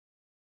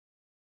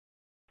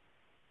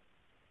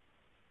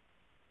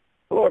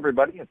Hello,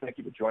 everybody, and thank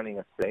you for joining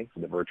us today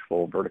for the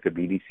virtual Vertica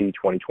BDC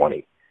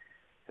 2020.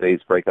 Today's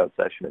breakout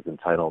session is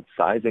entitled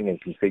Sizing and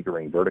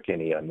Configuring Vertica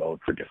in Eon Mode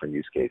for Different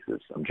Use Cases.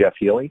 I'm Jeff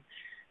Healy,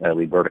 and I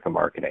lead Vertica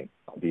Marketing.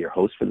 I'll be your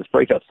host for this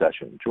breakout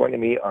session.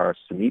 Joining me are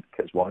Sumeet,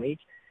 Keswani,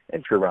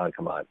 and Shrirang,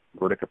 Kamat,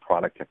 Vertica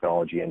product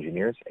technology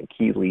engineers and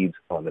key leads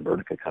on the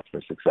Vertica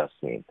customer success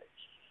team.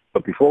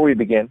 But before we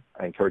begin,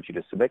 I encourage you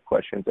to submit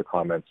questions or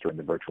comments during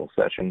the virtual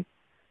session.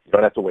 You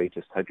don't have to wait,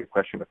 just type your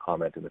question or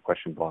comment in the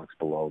question box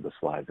below the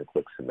slides and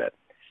click submit.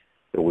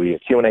 There will be a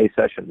Q&A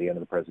session at the end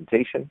of the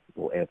presentation.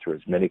 We'll answer as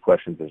many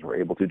questions as we're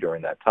able to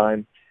during that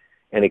time.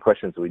 Any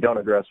questions that we don't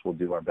address, we'll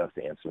do our best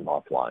to answer them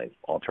offline.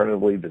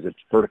 Alternatively, visit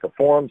Vertica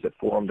forums at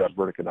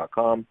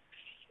forum.vertica.com.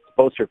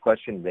 Post your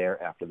question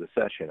there after the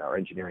session. Our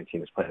engineering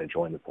team is planning to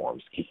join the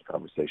forums to keep the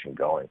conversation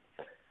going.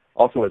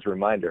 Also, as a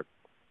reminder,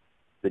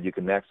 that you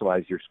can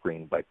maximize your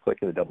screen by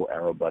clicking the double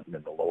arrow button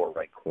in the lower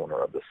right corner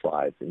of the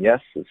slides. And yes,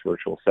 this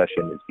virtual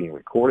session is being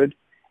recorded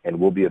and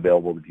will be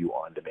available to view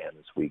on demand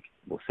this week.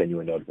 We'll send you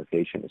a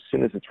notification as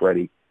soon as it's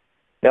ready.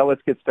 Now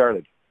let's get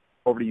started.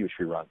 Over to you,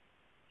 Shrirang.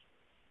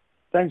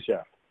 Thanks,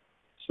 Jeff.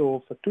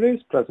 So for today's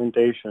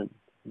presentation,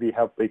 we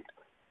have picked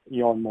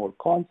Eon Mode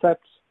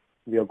concepts.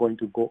 We are going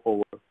to go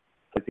over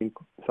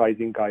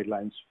sizing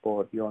guidelines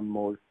for Eon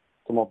Mode,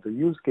 some of the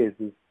use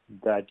cases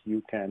that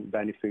you can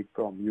benefit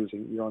from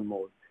using Eon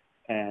Mode.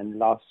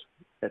 And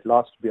at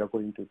last, we are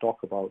going to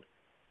talk about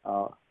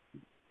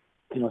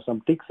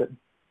some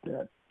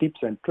tips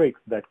and tricks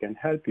that can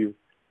help you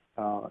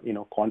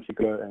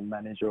configure and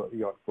manage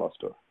your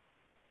cluster.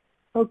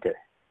 Okay,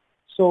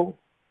 so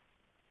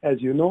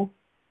as you know,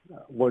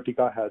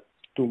 Vertica has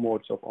two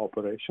modes of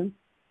operation,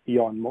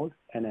 Eon Mode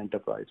and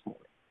Enterprise Mode.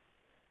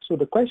 So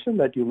the question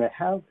that you may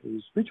have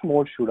is, which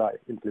mode should I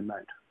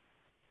implement?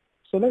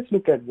 So let's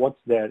look at what's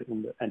there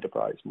in the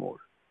Enterprise Mode.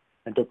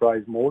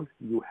 Enterprise Mode,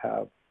 you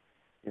have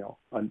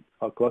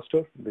a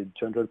cluster with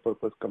general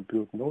purpose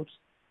compute nodes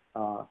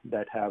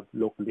that have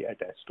locally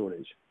attached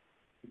storage.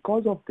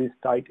 Because of this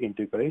tight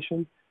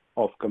integration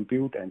of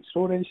compute and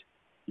storage,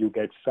 you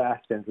get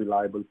fast and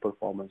reliable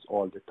performance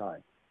all the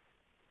time.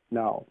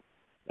 Now,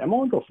 the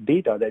amount of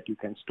data that you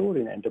can store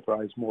in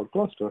Enterprise Mode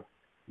cluster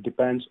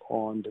depends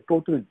on the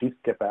total disk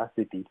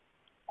capacity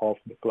of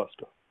the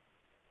cluster.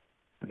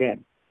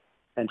 Again,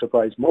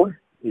 Enterprise Mode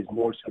is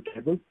more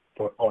suitable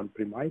for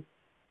on-premise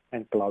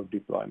and cloud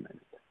deployments.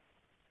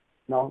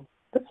 Now,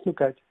 let's look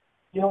at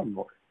Eon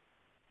Mode.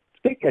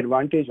 To take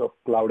advantage of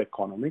cloud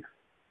economics,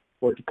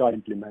 Vertica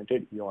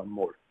implemented Eon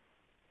Mode,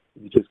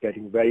 which is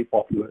getting very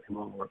popular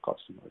among our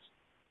customers.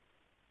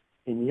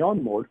 In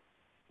Eon Mode,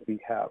 we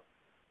have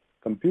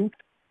compute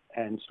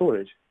and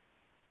storage,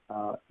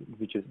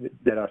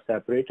 that are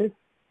separated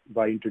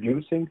by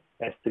introducing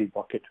S3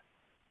 bucket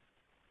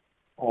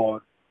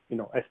or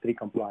S3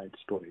 compliant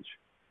storage.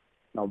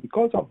 Now,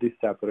 because of this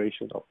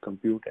separation of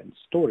compute and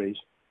storage,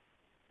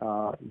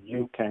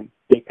 you can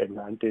take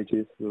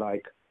advantages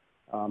like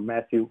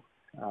massive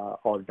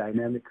or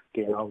dynamic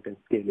scale out and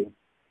scaling,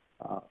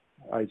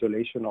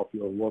 isolation of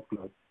your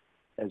workload,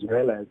 as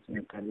well as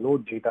you can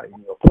load data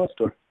in your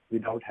cluster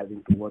without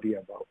having to worry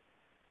about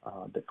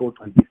the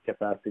total disk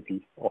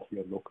capacity of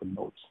your local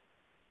nodes.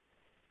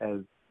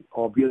 As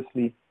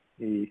obviously,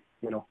 it's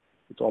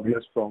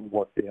obvious from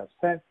what they have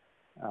said,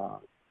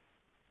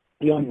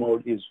 Eon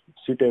Mode is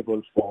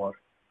suitable for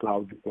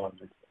cloud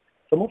deployments.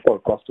 Some of our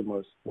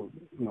customers will,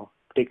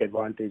 take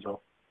advantage of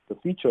the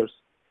features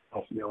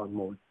of Eon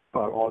Mode,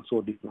 are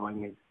also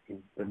deploying it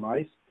in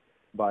premise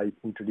by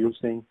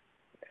introducing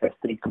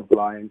S3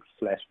 compliant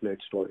FlashBlade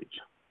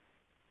storage.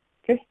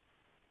 Okay.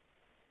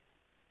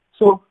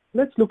 So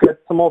let's look at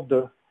some of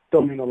the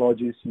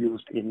terminologies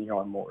used in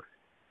Eon Mode.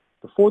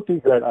 The four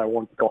things that I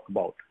want to talk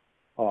about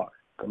are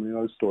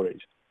communal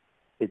storage.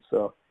 It's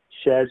a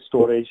shared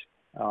storage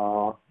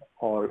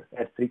or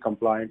S3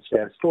 compliant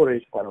shared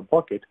storage or a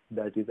bucket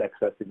that is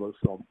accessible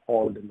from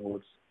all the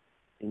nodes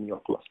in your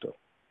cluster.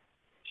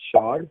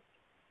 Shard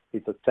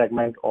is a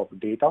segment of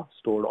data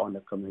stored on a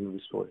communal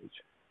storage.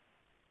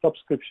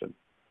 Subscription,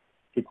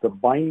 it's a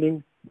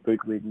binding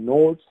between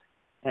nodes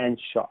and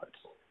shards.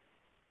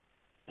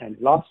 And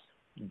last,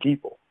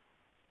 depot.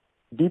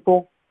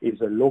 Depot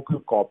is a local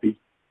copy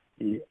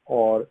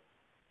or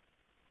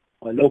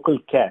a local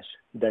cache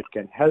that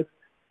can help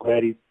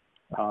queries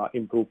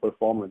improve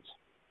performance.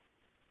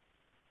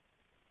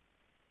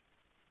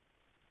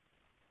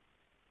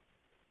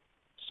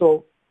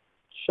 So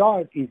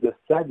shard is a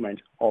segment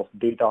of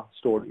data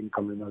stored in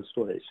communal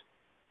storage.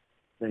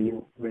 When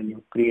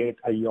you create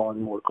a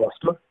Eon Mode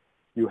cluster,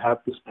 you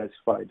have to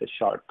specify the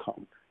shard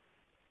count.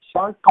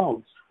 Shard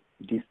counts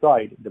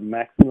decide the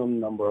maximum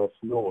number of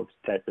nodes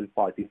that will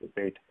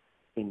participate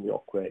in your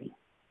query.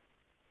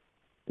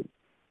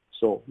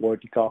 So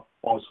Vertica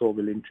also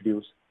will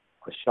introduce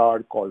a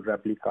shard called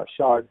replica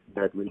shard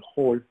that will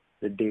hold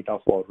the data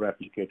for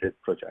replicated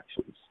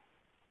projections.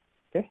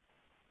 Okay.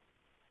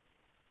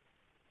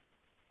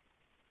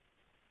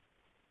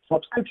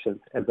 Subscription,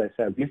 as I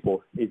said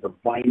before, is a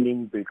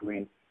binding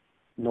between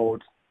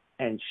nodes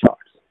and shards.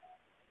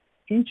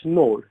 Each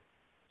node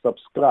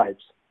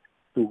subscribes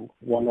to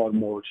one or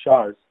more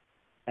shards,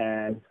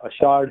 and a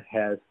shard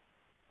has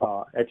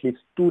at least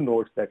 2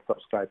 nodes that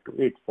subscribe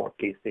to it for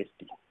case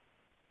safety.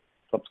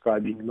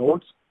 Subscribing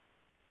nodes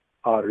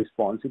are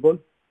responsible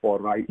for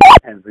writing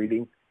and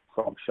reading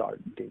from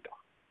shard data.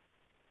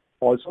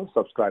 Also,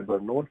 subscriber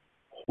node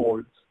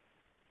holds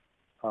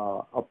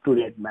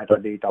up-to-date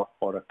metadata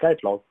for a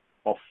catalog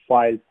of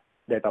files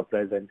that are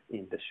present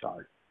in the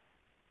shard.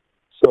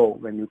 So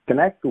when you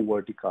connect to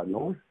Vertica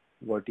node,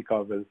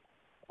 Vertica will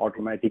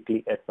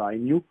automatically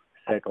assign you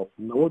a set of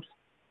nodes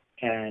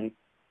and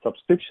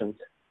subscriptions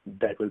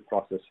that will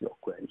process your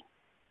query.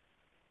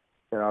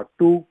 There are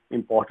 2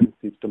 important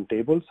system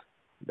tables.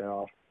 There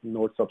are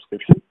node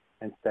subscription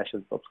and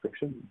session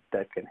subscription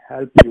that can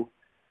help you,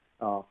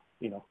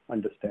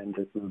 understand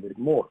this a little bit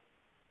more.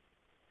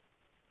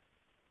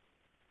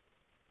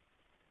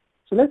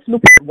 So let's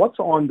look at what's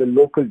on the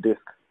local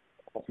disk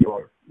of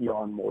your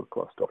Eon mode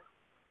cluster.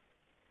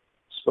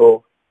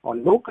 So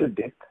on local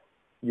disk,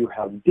 you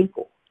have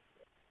depot.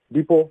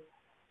 Depot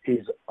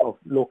is a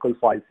local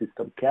file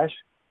system cache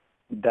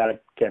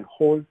that can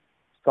hold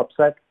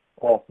subset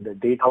of the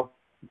data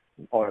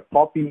or a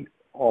copy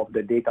of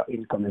the data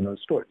in communal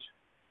storage.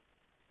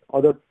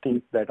 Other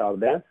things that are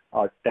there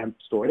are temp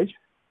storage.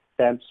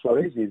 Temp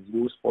storage is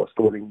used for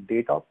storing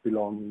data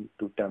belonging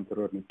to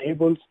temporary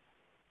tables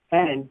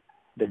and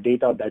the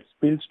data that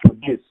spills to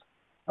disk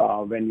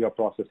when you're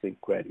processing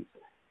queries.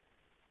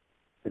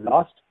 The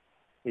last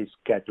is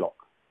catalog.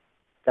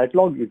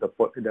 Catalog is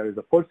there is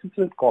a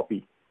persistent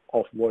copy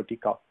of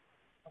Vertica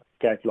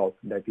catalog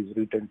that is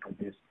written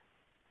to disk.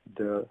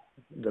 The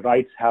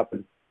writes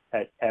happen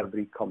at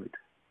every commit.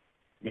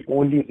 We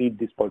only read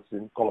this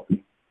persistent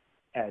copy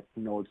at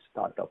node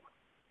startup.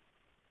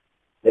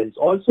 There is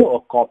also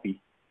a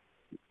copy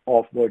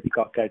of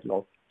Vertica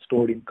catalog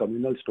stored in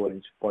communal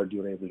storage for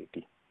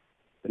durability.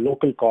 The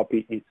local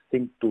copy is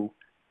synced to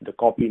the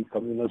copy in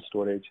communal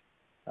storage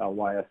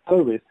via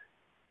service,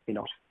 in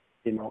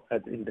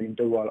the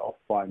interval of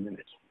 5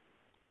 minutes.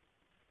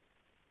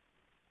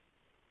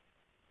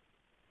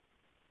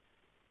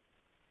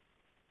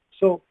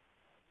 So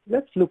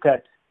let's look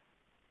at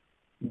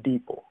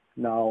depot.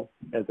 Now,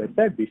 as I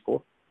said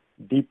before,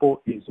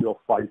 depot is your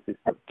file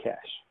system cache.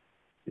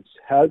 It's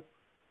helped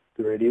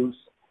to reduce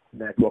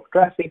network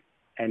traffic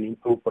and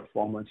improve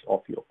performance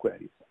of your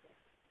queries.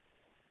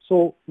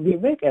 So we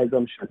make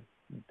assumption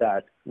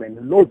that when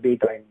you load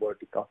data in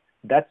Vertica,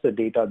 that's the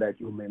data that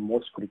you may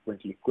most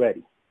frequently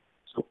query.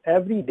 So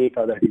every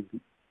data that is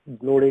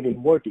loaded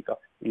in Vertica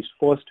is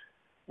first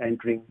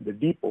entering the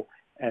depot,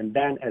 and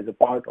then as a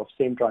part of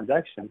same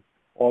transaction,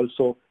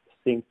 also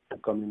sync to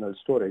communal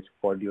storage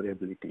for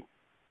durability.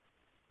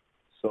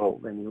 So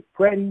when you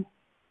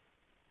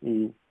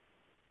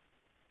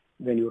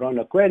run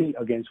a query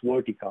against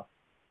Vertica,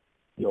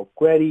 your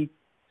queries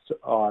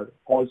are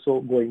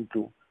also going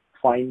to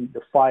find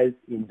the files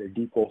in the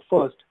depot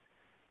first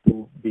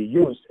to be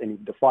used, and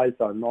if the files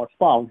are not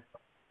found,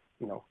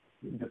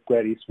 the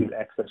queries will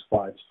access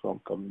files from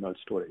communal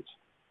storage.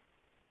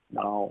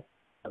 Now,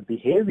 the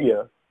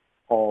behavior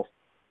of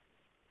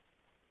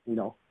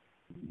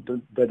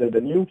whether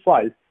the new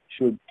file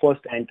should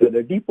first enter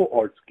the depot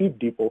or skip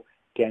depot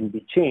can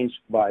be changed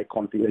by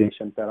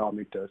configuration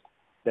parameters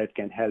that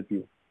can help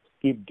you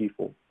skip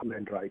depot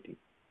when writing.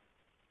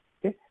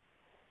 Okay?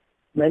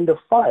 When the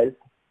files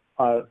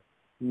are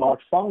not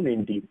found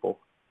in depot,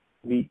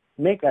 we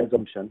make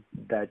assumption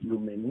that you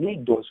may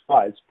need those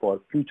files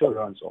for future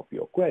runs of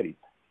your queries,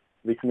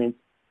 which means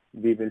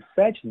we will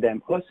fetch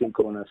them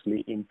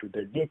asynchronously into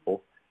the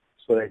depot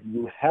so that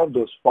you have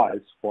those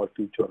files for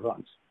future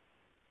runs.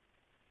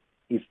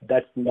 If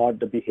that's not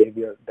the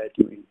behavior that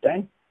you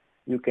intend,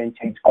 you can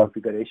change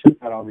configuration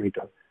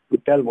parameter to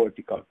tell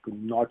Vertica to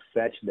not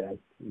fetch them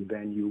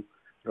when you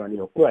run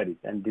your queries.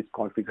 And this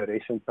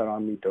configuration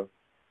parameter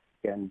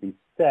can be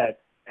set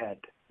at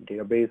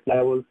database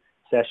level,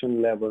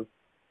 session level,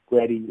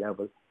 query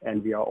level,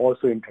 and we are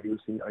also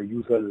introducing a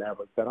user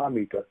level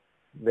parameter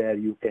where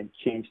you can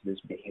change this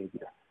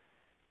behavior.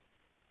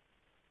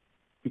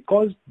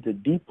 Because the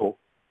depot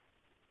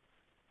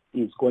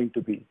is going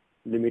to be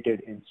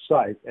limited in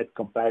size as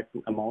compared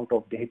to amount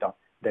of data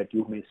that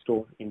you may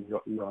store in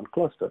your Eon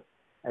cluster,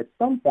 at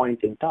some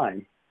point in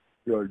time,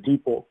 your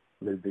depot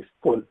will be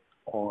full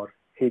or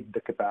hit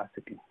the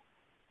capacity.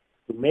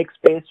 To make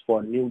space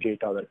for new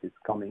data that is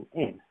coming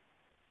in,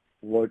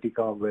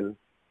 Vertica will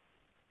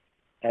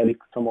edit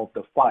some of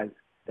the files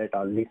that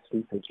are least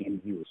recently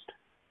used.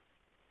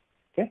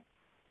 Okay?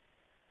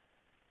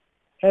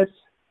 As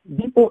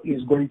depot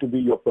is going to be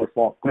your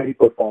query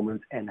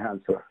performance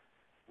enhancer,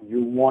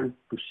 you want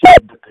to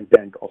shape the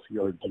content of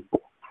your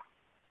depot,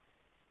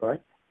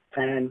 right?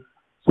 And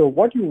so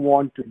what you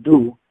want to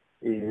do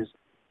is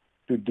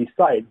to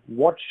decide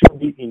what should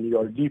be in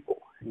your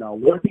depot. Now,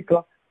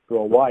 Vertica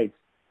provides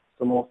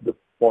some of the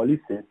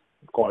policies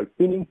called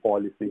pinning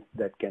policies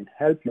that can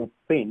help you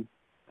pin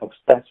a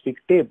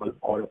specific table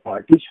or a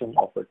partition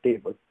of a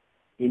table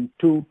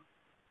into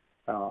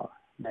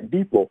the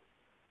depot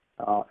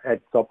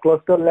at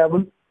subcluster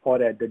level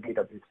or at the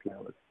database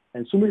level.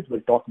 And Sumeet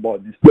will talk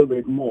about this a little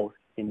bit more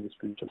in his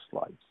future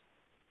slides.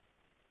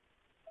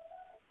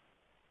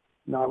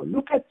 Now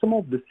look at some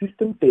of the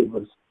system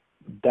tables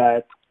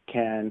that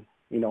can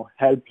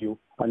help you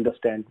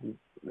understand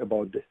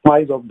about the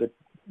size of the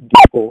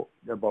depot,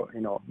 about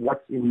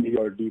what's in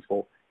your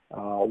depot,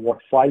 what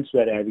files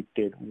were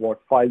evicted,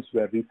 what files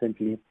were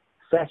recently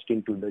fetched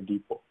into the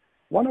depot.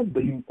 One of the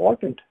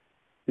important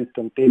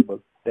system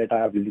tables that I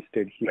have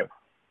listed here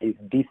is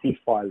DC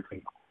file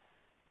read.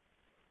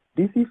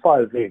 DC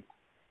file read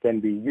can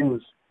be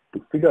used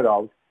to figure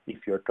out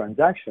if your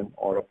transaction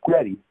or a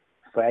query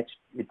fetched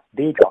its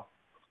data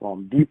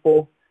from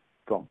depot,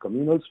 from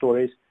communal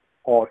storage,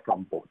 or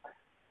from both.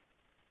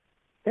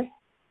 Okay.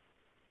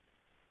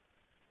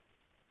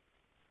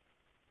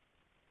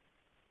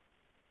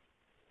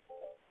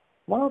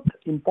 One of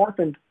the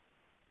important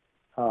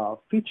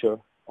feature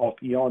of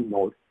Eon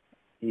node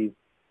is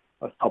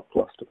a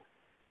subcluster.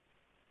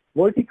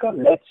 Vertica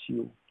lets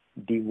you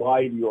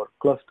divide your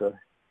cluster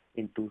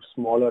into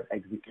smaller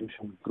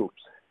execution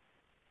groups.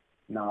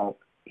 Now,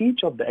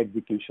 each of the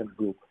execution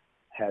group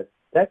has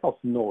a set of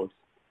nodes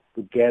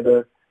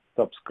together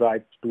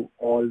subscribed to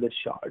all the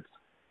shards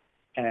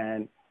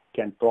and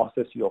can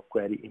process your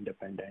query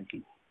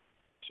independently.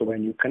 So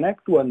when you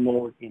connect to a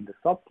node in the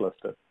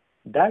subcluster,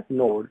 that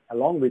node,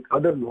 along with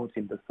other nodes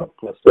in the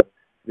subcluster,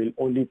 will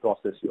only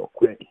process your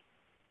query.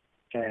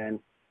 And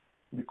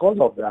because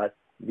of that,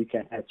 we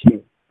can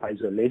achieve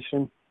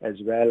isolation as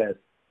well as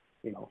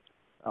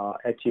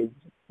achieve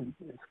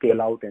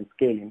scale out and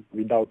scaling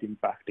without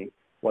impacting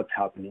what's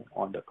happening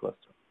on the cluster.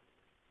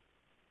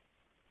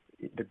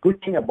 The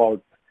good thing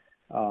about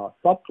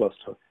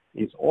subcluster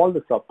is all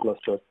the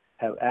subclusters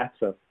have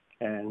access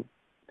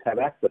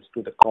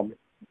to the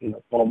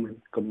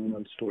common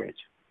communal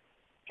storage.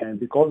 And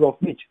because of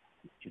which,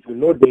 if you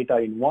load data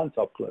in one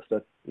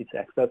subcluster, it's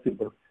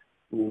accessible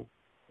to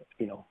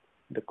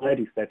the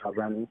queries that are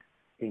running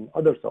in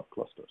other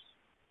subclusters.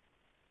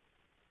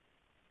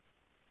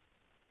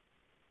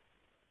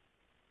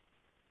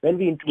 When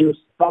we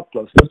introduced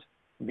subclusters,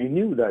 we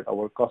knew that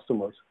our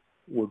customers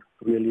would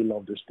really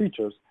love these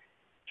features.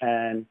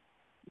 And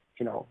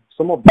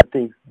some of the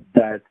things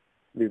that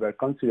we were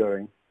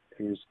considering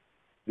is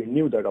we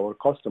knew that our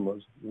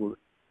customers would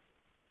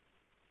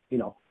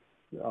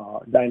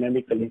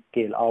dynamically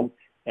scale out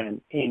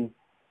and in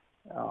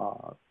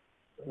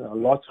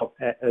lots of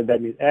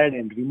that is add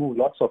and remove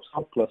lots of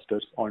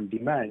subclusters on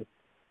demand,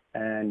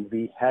 and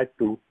we had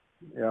to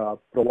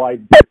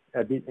provide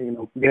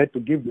we had to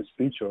give this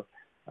feature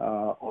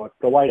or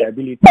provide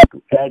ability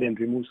to add and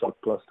remove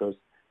subclusters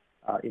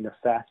in a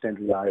fast and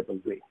reliable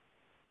way.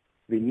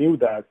 We knew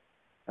that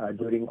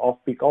during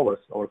off-peak hours,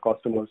 our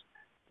customers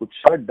would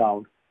shut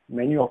down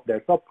many of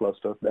their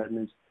subclusters. That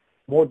means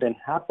more than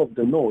half of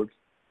the nodes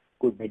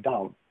could be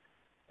down.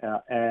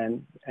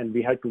 And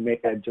we had to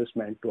make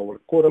adjustment to our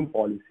quorum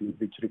policy,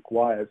 which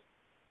requires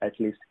at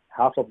least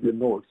half of the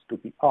nodes to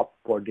be up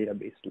for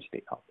database to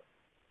stay up.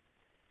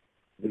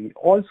 We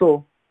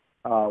also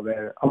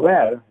were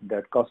aware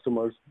that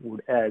customers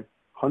would add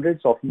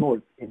hundreds of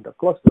nodes in the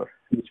cluster,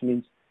 which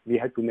means we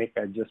had to make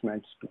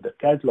adjustments to the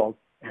catalog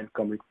and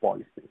commit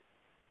policies.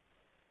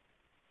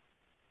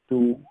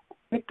 To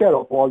take care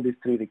of all these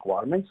three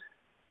requirements,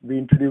 we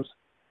introduced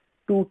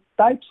two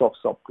types of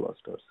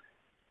subclusters: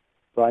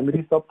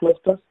 primary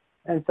subclusters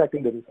and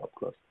secondary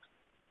subclusters.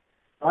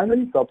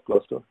 Primary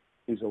subcluster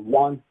is a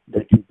one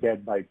that you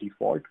get by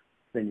default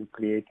when you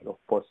create your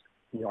first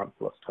Eon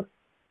cluster.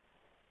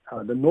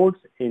 The nodes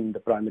in the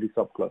primary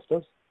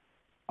subclusters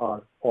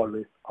are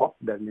always up.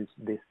 That means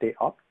they stay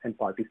up and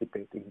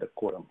participate in the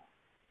quorum.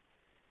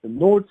 The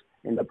nodes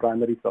in the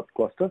primary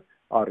subcluster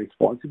are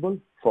responsible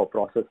for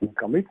processing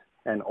commits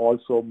and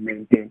also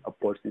maintain a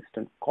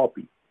persistent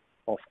copy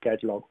of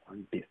catalog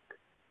on disk.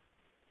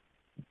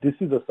 This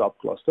is a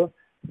subcluster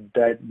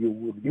that you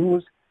would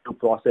use to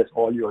process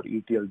all your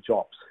ETL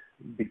jobs,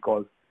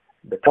 because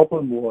the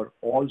tuple mover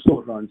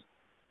also runs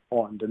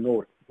on the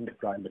node in the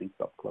primary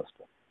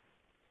subcluster.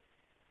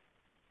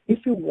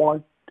 If you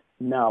want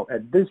now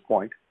at this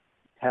point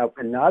have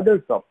another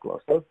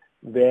subcluster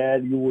where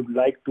you would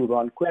like to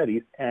run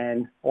queries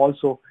and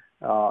also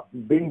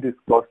bring this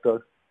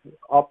cluster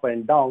up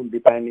and down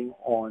depending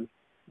on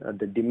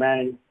the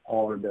demand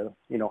or the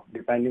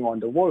depending on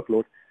the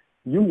workload,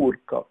 you would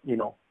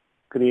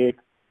create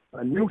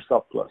a new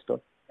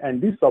subcluster,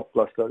 and this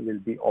subcluster will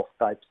be of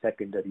type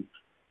secondary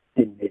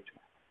in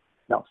nature.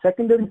 Now,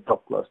 secondary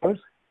subclusters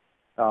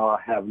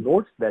have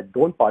nodes that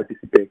don't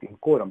participate in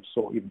quorum.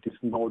 So if these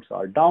nodes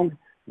are down,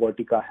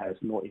 Vertica has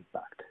no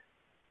impact.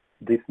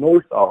 These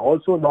nodes are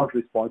also not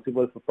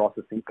responsible for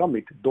processing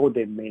commit, though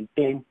they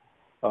maintain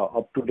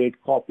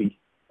up-to-date copy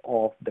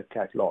of the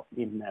catalog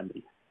in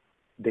memory.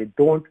 They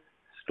don't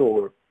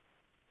store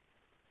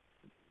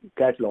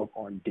catalog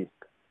on disk.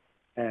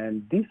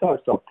 And these are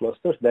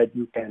subclusters that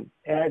you can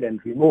add and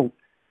remove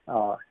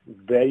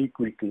very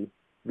quickly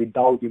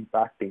without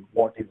impacting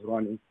what is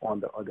running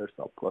on the other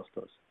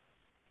subclusters.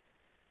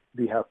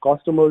 We have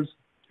customers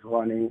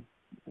running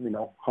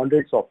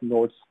hundreds of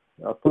nodes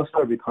a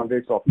cluster with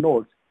hundreds of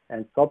nodes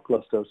and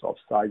subclusters of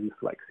sizes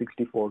like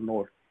 64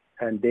 nodes,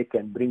 and they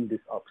can bring this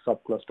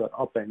subcluster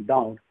up and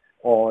down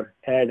or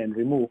add and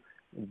remove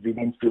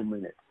within few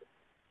minutes.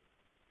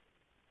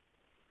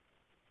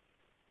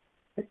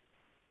 Okay.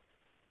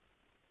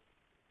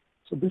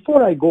 So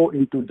before I go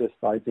into the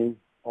sizing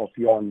of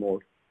your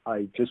node,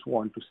 I just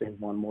want to say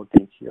one more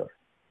thing here.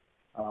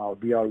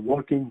 We are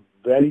working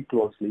very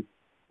closely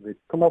with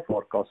some of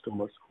our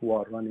customers who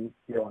are running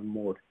Eon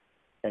mode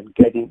and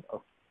getting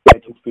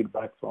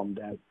feedback from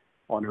them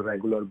on a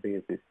regular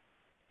basis.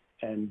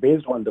 And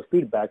based on the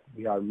feedback,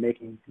 we are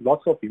making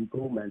lots of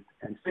improvements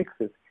and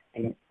fixes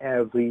in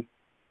every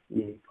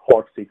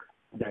hotfix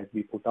that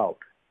we put out.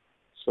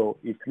 So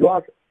if you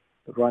are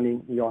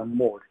running Eon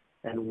mode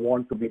and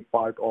want to be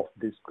part of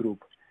this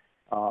group,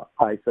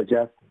 I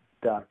suggest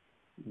that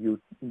you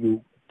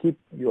keep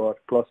your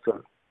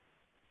cluster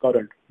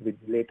current with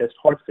latest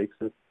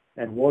hotfixes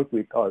and work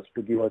with us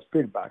to give us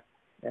feedback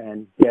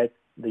and get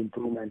the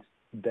improvements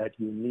that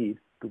you need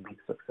to be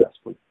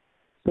successful.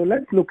 So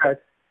let's look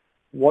at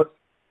what's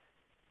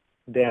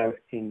there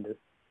in this,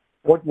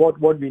 what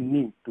we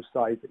need to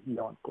size an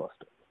Eon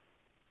cluster.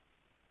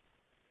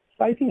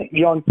 Sizing an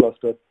Eon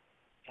cluster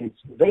is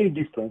very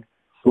different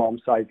from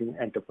sizing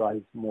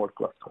enterprise mode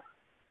cluster.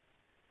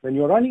 When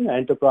you're running an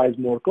enterprise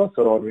mode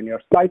cluster, or when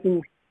you're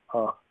sizing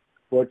a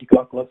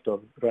Vertica cluster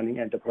running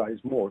enterprise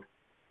mode,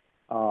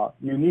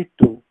 you need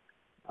to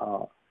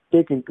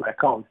take into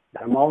account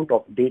the amount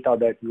of data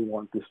that you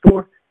want to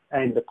store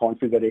and the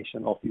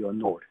configuration of your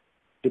node.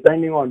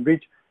 Depending on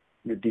which,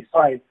 you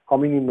decide how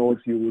many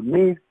nodes you would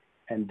need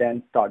and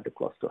then start the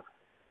cluster.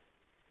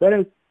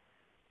 Whereas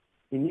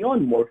in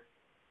Eon mode,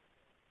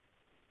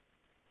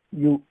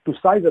 to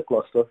size a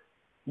cluster,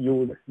 you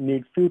would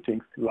need few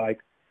things like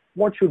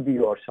what should be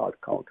your shard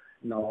count.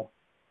 Now,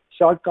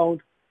 shard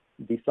count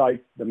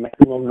decides the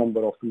maximum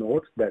number of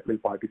nodes that will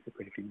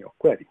participate in your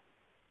query.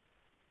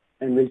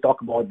 And we'll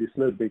talk about this a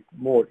little bit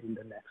more in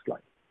the next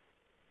slide.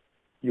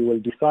 You will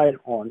decide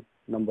on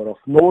number of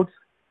nodes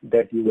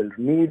that you will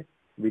need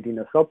within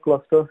a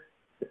subcluster,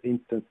 the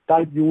instance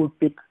type you will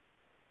pick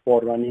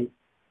for running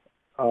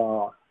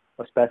a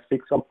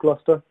specific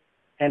subcluster,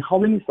 and how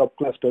many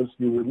subclusters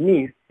you will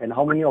need, and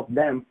how many of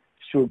them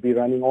should be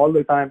running all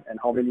the time, and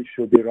how many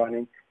should be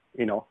running,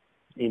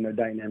 in a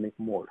dynamic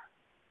mode.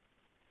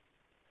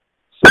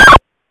 So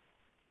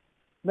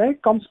when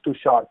it comes to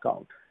shard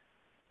count,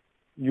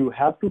 you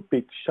have to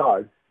pick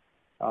shard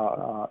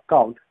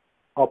count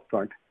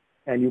upfront,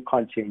 and you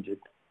can't change it,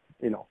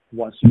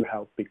 once you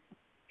have picked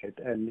it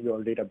and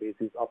your database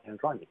is up and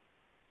running.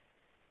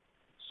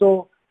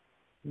 So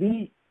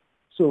you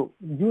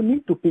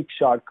need to pick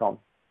shard count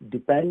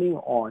depending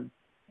on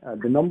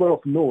the number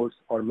of nodes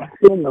or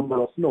maximum number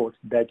of nodes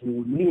that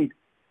you need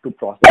to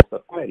process a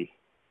query.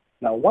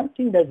 Now, one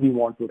thing that we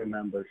want to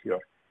remember here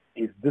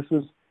is this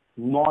is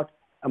not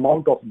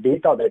amount of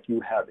data that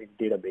you have in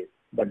database,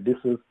 but this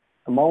is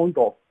amount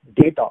of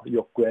data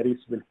your queries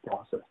will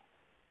process.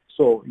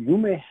 So you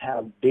may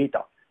have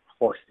data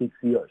for 6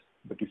 years,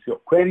 but if your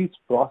queries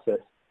process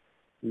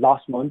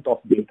last month of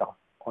data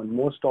on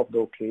most of the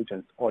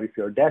occasions, or if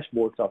your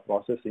dashboards are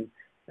processing,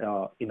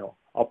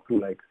 up to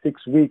like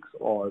 6 weeks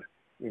or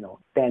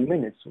 10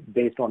 minutes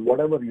based on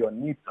whatever your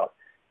needs are,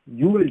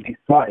 you will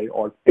decide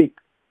or pick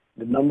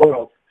the number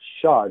of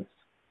shards,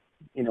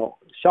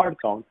 shard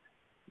count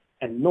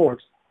and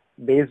nodes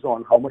based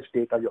on how much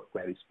data your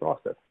queries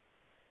process.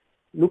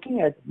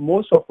 Looking at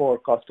most of our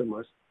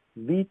customers,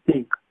 we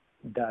think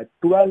that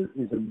 12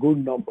 is a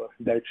good number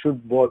that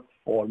should work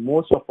for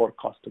most of our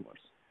customers.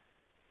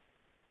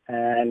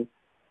 And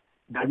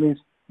that means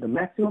the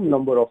maximum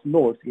number of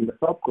nodes in the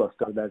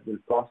subcluster that will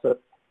process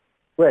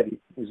query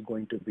is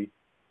going to be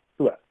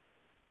 12.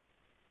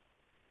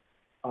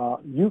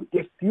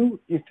 If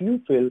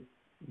you feel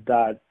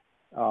that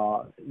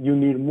you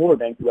need more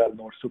than 12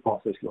 nodes to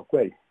process your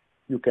query,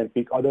 you can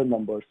pick other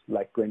numbers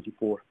like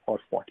 24 or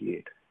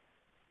 48.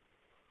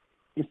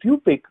 If you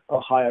pick a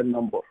higher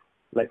number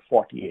like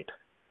 48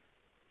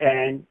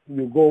 and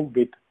you go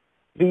with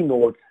 3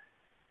 nodes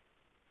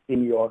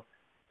in your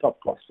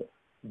subcluster,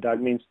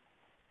 that means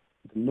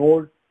the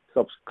node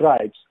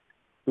subscribes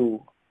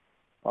to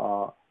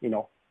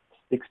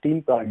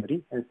 16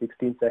 primary and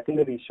 16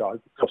 secondary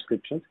shard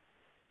subscriptions,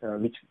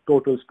 which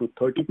totals to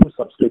 32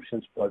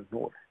 subscriptions per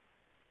node.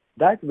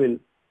 That will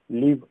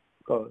leave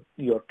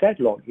your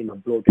catalog in a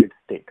bloated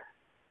state.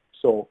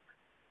 So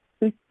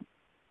pick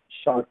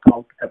shard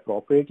count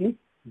appropriately.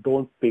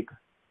 Don't pick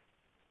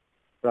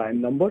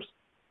prime numbers.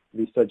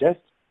 We suggest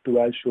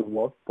 12 should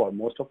work for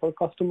most of our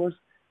customers.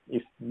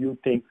 If you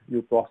think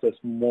you process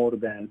more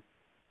than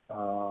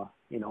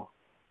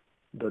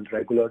the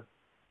regular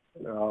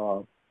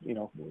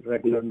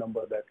regular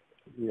number that,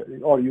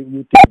 or you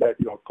think that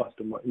your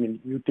customer,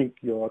 you think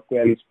your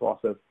queries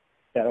process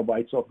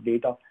terabytes of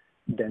data,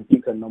 then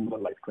pick a number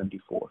like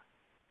 24.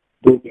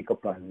 Don't pick a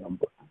prime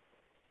number.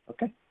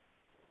 Okay.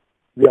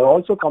 We are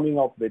also coming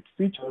up with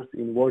features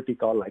in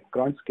Vertica like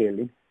crunch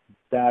scaling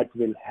that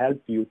will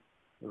help you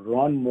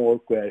run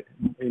more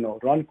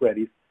run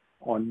queries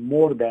on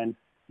more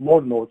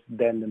nodes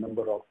than the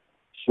number of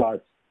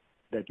shards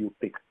that you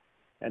pick.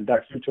 And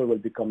that feature will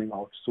be coming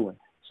out soon.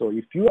 So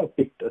if you have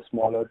picked a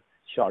smaller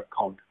shard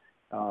count,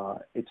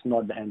 it's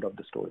not the end of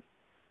the story.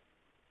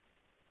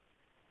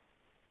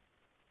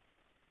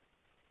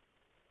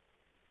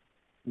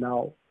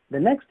 Now, the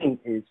next thing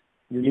is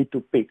you need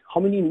to pick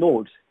how many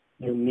nodes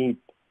you need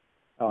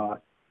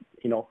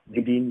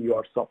within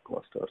your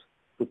subclusters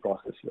to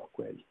process your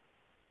query.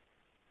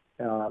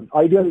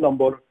 Ideal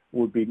number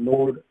would be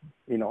node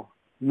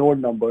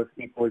numbers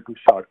equal to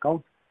shard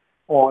count,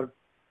 or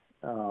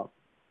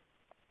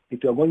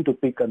if you're going to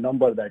pick a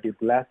number that is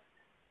less,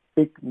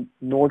 pick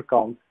node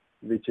count,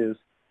 which is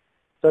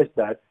such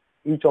that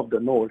each of the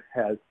nodes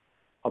has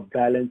a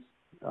balanced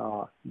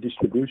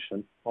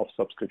distribution of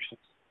subscriptions.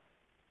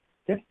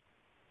 Okay.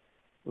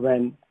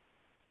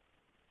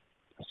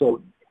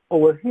 So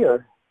over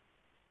here,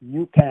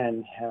 you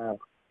can have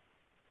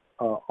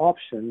an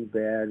option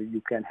where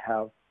you can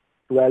have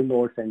 12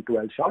 nodes and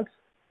 12 shards,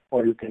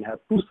 or you can have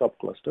 2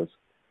 subclusters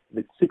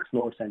with 6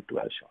 nodes and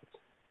 12 shards.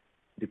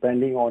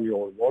 Depending on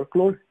your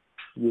workload,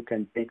 you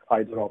can take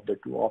either of the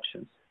 2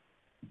 options.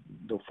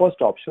 The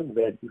first option,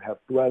 where you have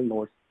 12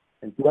 nodes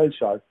and 12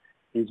 shards,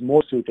 is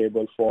more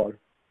suitable for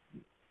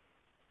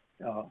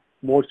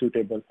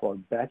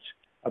batch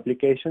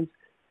applications,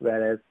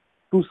 whereas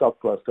 2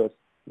 subclusters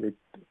with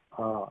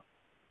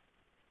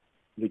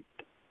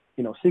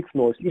 6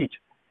 nodes each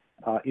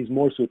is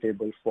more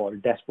suitable for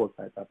dashboard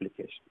type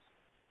applications.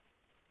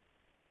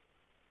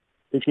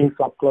 Picking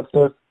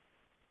subclusters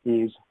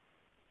is,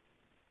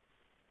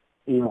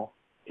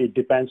 it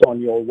depends on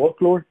your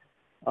workload.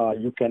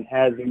 You can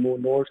add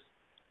remove nodes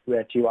to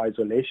achieve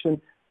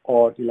isolation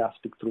or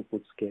elastic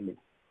throughput scaling.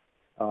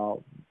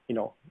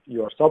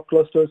 Your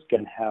subclusters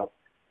can have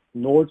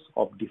nodes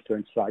of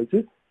different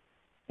sizes,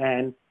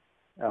 and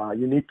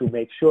you need to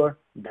make sure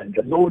that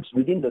the nodes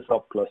within the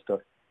subcluster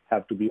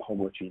have to be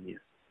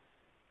homogeneous.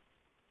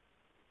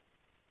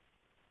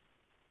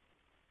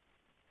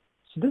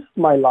 So this is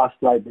my last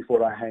slide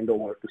before I hand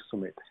over to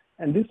Sumeet.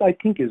 And this, I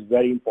think, is a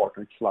very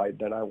important slide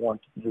that I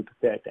want you to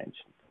pay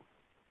attention to.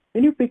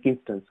 When you pick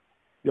instance,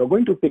 you're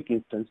going to pick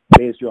instance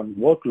based on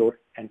workload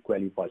and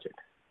query budget.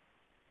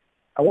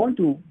 I want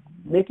to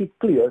make it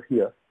clear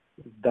here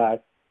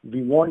that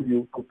we want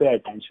you to pay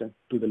attention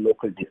to the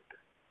local disk,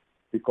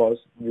 because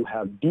you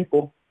have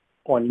depot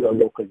on your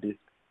local disk,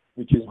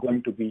 which is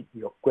going to be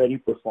your query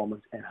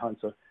performance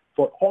enhancer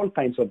for all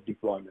kinds of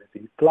deployments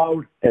in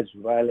cloud as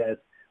well as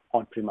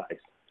on-premise.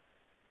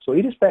 So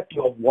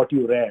irrespective of what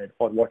you read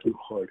or what you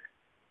heard,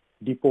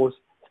 depots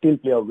still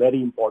play a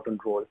very important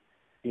role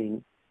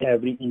in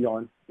every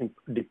Eon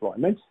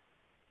deployments,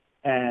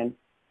 and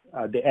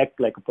they act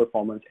like a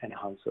performance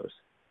enhancers.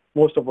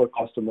 Most of our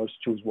customers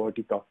choose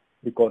Vertica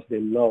because they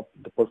love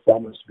the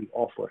performance we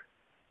offer,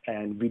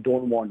 and we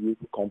don't want you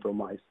to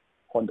compromise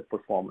on the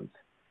performance.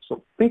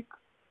 So pick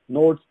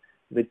nodes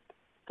with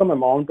some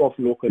amount of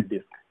local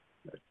disk.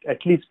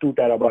 At least 2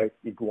 terabytes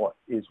is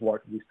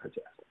what we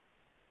suggest.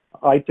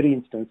 i3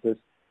 instances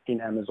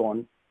in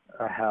Amazon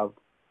have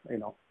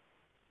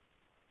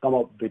come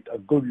up with a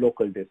good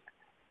local disk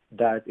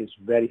that is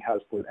very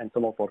helpful, and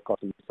some of our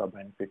customers are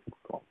benefiting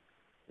from.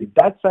 With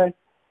that said,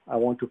 I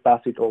want to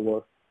pass it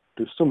over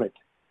to Sumeet.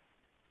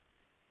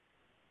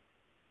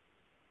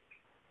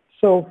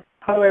 So,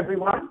 hello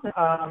everyone.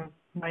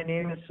 My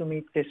name is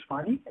Sumeet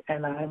Keswani,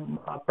 and I'm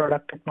a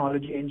product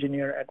technology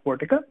engineer at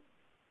Vertica.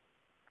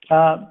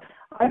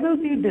 I will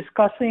be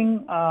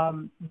discussing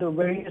the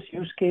various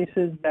use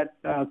cases that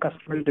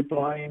customers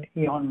deploy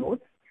in Eon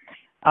Mode.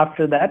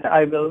 After that,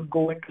 I will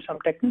go into some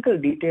technical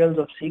details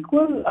of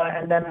SQL,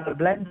 and then I'll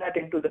blend that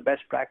into the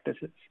best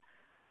practices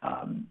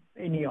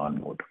in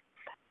Eon Mode.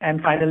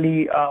 And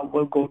finally,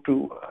 we'll go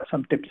to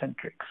some tips and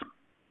tricks.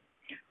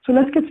 So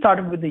let's get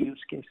started with the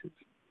use cases.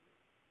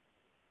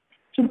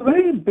 So the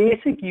very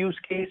basic use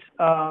case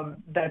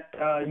that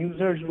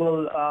users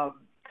will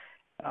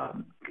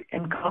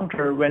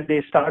encounter when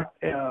they start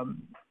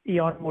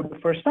Eon Mode the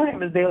first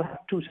time is they'll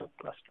have 2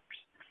 subclusters.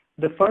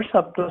 The first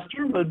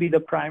subcluster will be the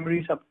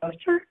primary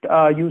subcluster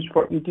used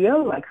for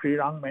ETL, like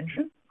Shrirang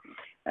mentioned.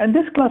 And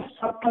this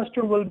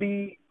subcluster will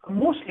be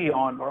mostly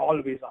on or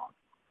always on.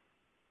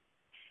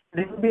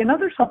 There will be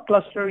another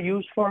subcluster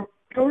used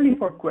purely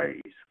for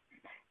queries.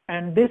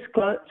 And this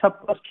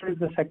subcluster is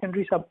the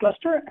secondary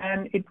subcluster,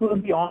 and it will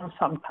be on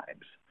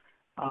sometimes,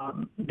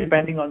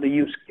 depending on the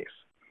use case.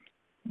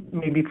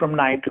 Maybe from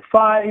 9 to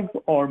 5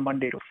 or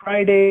Monday to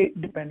Friday,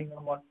 depending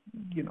on what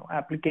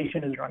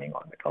application is running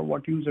on it or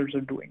what users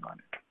are doing on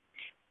it.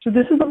 So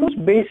this is the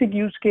most basic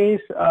use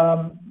case,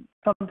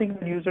 something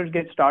that users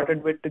get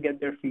started with to get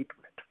their feet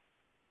wet.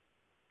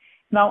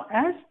 Now,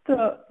 as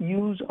the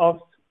use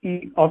of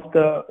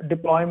the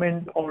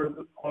deployment or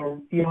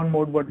Eon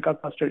Mode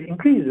Vertica cluster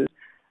increases,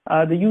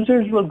 the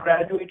users will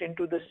graduate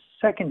into the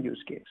second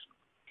use case.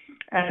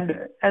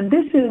 And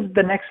this is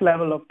the next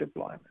level of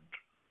deployment.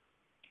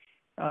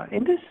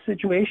 In this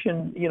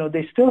situation,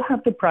 they still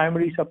have the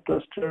primary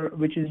subcluster,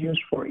 which is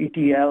used for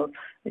ETL,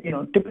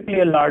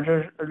 typically a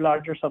larger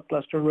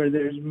subcluster where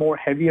there's more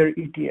heavier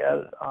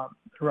ETL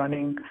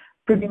running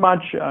pretty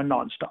much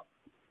nonstop.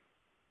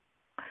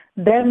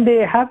 Then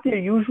they have their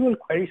usual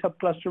query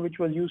subcluster, which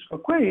was used for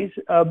queries,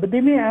 but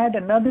they may add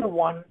another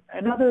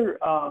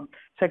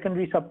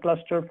secondary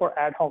subcluster for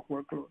ad hoc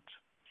workloads.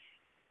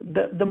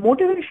 The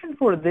motivation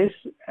for this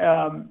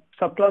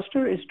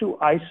subcluster is to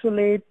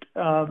isolate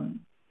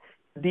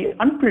the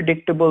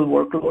unpredictable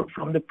workload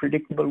from the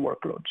predictable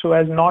workload, so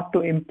as not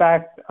to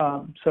impact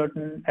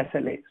certain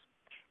SLAs.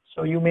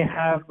 So you may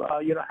have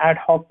ad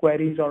hoc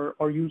queries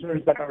or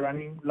users that are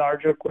running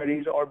larger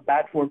queries or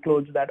batch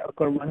workloads that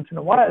occur once in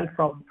a while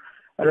from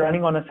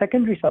running on a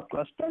secondary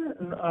subcluster,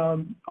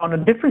 on a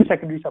different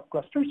secondary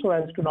subcluster, so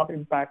as to not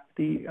impact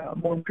the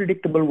more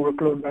predictable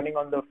workload running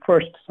on the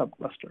first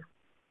subcluster.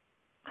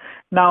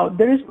 Now,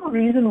 there is no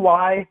reason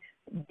why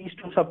these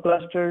two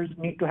subclusters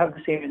need to have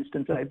the same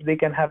instance types. They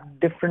can have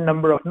different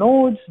number of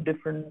nodes,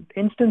 different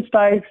instance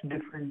types,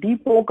 different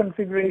depot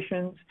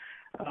configurations,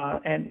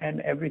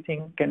 and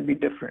everything can be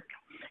different.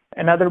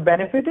 Another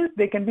benefit is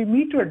they can be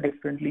metered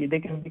differently. They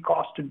can be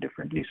costed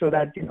differently, so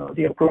that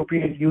the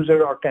appropriate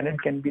user or tenant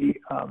can be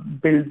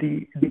billed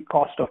the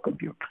cost of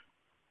compute.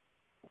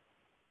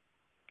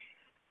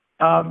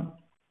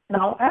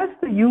 Now, as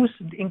the use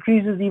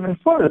increases even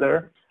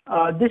further,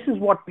 this is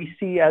what we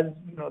see as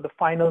the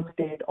final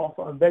state of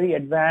a very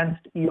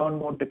advanced Eon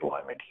mode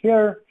deployment.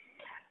 Here,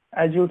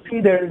 as you'll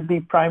see, there is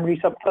the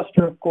primary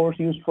subcluster, of course,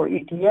 used for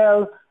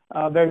ETL,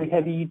 very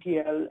heavy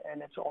ETL,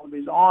 and it's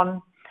always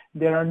on.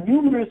 There are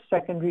numerous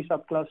secondary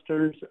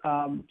subclusters,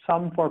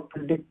 some for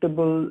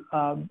predictable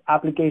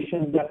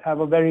applications that have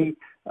a very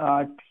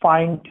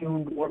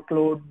fine-tuned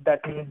workload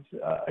that needs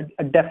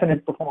a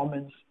definite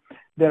performance.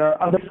 There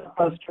are other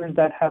subclusters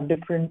that have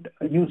different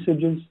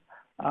usages,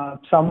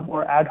 some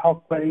for ad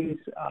hoc queries,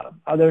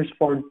 others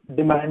for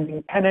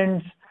demanding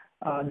tenants.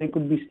 There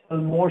could be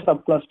still more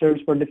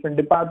subclusters for different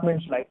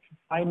departments like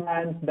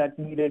finance that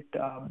need it,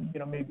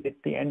 maybe at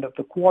the end of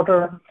the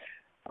quarter.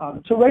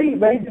 So very,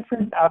 very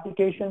different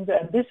applications,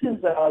 and this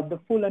is the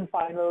full and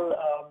final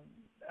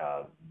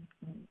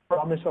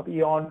promise of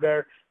Eon,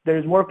 where there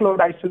is workload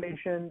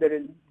isolation, there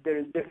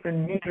is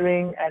different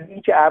metering, and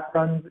each app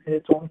runs in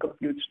its own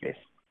compute space.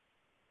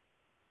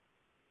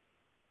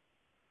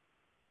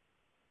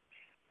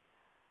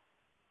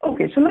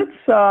 Okay, so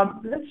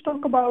let's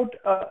talk about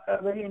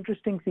a very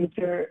interesting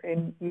feature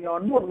in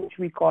Eon mode, which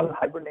we call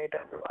hibernate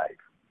and revive.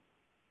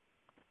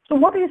 So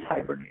what is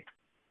hibernate?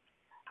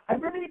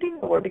 Hibernating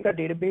a Vertica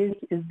database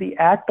is the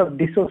act of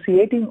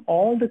dissociating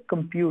all the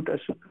compute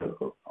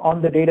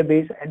on the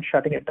database and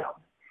shutting it down.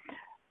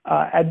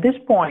 At this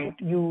point,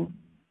 you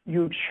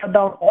shut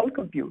down all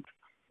compute.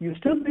 You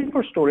still pay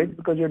for storage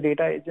because your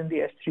data is in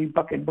the S3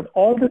 bucket, but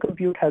all the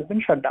compute has been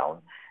shut down,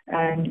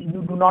 and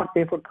you do not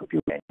pay for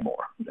compute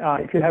anymore.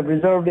 If you have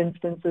reserved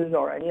instances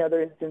or any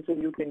other instances,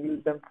 you can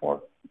use them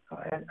for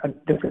a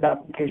different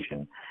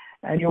application.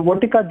 And your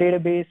Vertica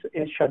database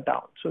is shut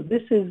down. So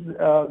this is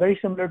very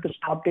similar to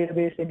stop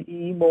database. In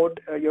EE mode,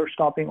 you're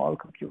stopping all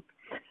compute.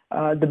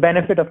 The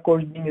benefit, of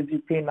course, being is you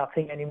pay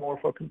nothing anymore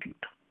for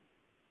compute.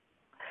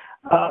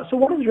 So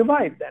what is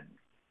revive then?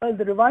 Well,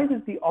 the revive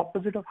is the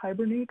opposite of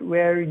hibernate,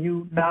 where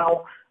you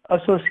now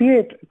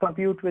associate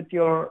compute with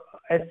your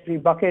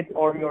S3 bucket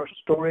or your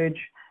storage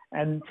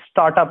and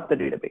start up the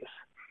database.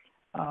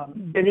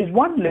 There is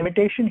one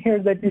limitation here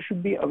that you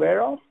should be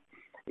aware of,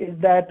 is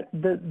that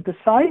the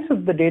size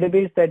of the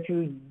database that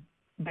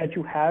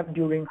you have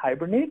during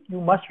hibernate,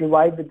 you must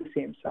revive with the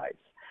same size.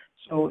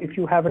 So if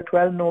you have a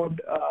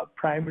 12-node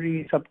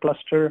primary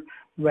subcluster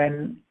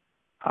when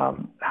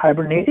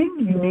hibernating,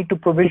 you need to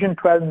provision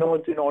 12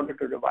 nodes in order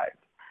to revive.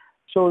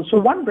 So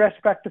one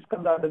best practice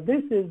comes out of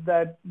this is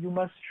that you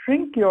must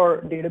shrink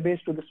your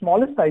database to the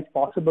smallest size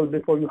possible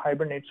before you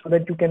hibernate, so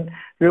that you can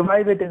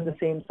revive it in the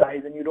same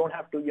size and you don't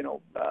have to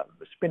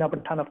spin up a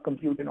ton of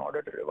compute in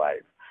order to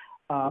revive.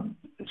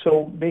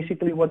 So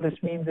basically what this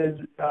means is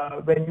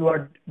when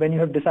you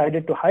have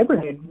decided to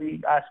hibernate,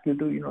 we ask you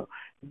to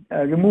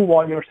remove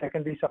all your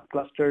secondary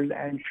subclusters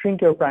and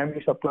shrink your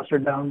primary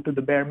subcluster down to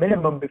the bare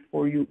minimum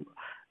before you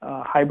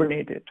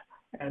hibernate it.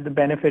 And the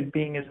benefit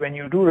being is when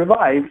you do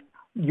revive,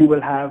 you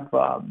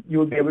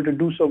will be able to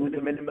do so with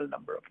a minimal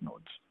number of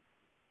nodes.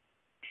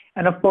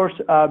 And of course,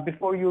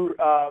 before you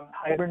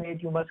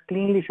hibernate, you must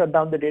cleanly shut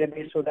down the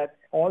database so that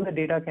all the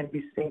data can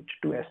be synced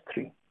to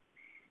S3.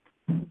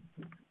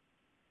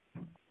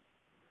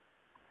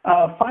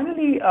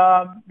 Finally,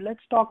 let's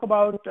talk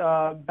about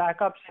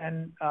backups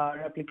and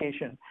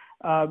replication.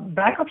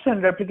 Backups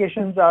and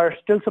replications are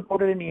still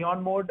supported in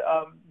Eon mode.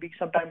 We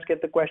sometimes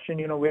get the question,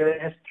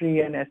 where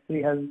S3 and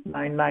S3 has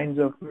 9 nines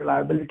of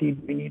reliability,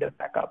 do we need a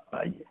backup?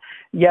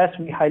 Yes,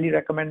 we highly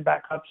recommend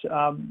backups.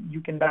 You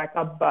can back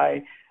up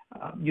by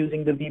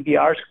using the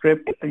VBR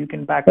script. You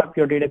can back up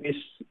your database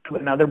to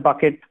another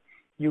bucket.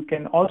 You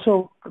can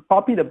also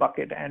copy the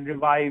bucket and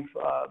revive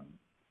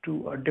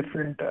a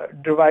different,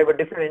 derive a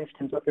different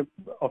instance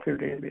of your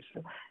database.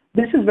 So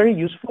this is very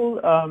useful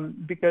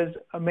because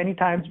many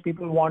times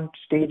people want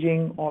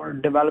staging or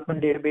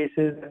development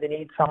databases, and they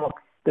need some of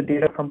the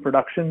data from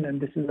production, and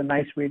this is a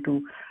nice way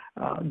to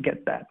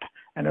get that.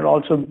 And it'll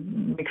also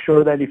make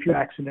sure that if you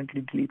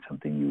accidentally delete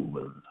something, you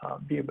will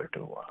be able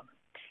to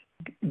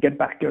get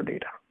back your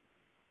data.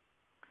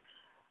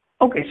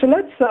 Okay, so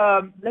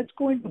let's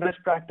go into best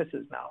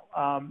practices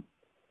now.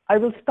 I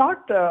will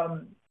start.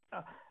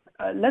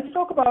 Let's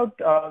talk about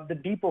the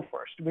depot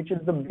first, which is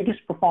the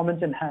biggest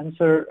performance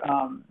enhancer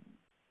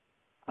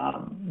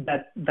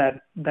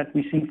that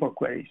we see for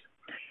queries.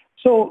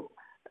 So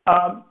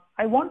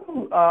I want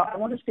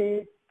to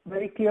say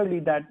very clearly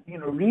that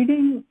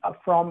reading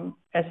from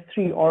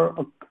S3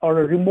 or a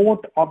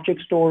remote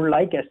object store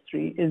like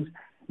S3 is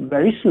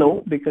very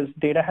slow because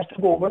data has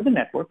to go over the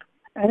network,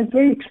 and it's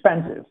very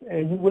expensive.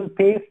 You will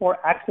pay for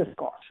access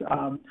costs.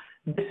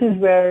 This is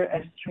where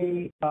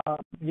S3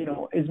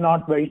 is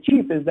not very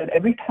cheap. Is that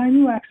every time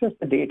you access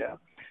the data,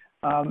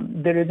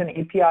 there is an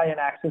API and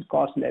access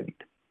cost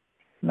levied.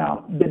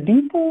 Now, the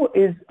depot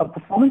is a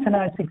performance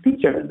enhancing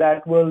feature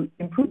that will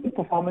improve the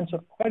performance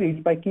of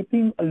queries by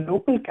keeping a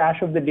local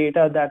cache of the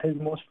data that is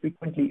most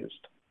frequently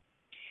used.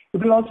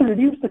 It will also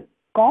reduce the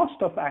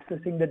cost of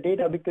accessing the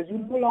data because you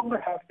no longer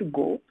have to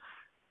go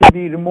to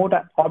the remote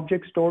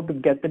object store to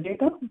get the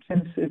data,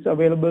 since it's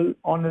available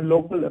on a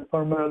local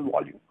ephemeral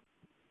volume.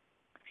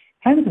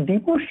 Hence,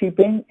 depot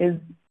shaping is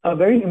a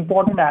very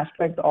important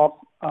aspect of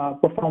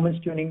performance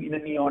tuning in a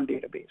Neon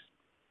database.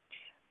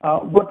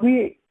 What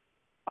we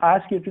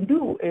ask you to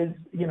do is,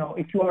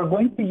 if you are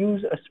going to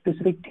use a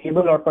specific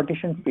table or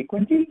partition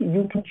frequently,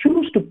 you can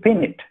choose to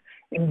pin it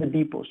in the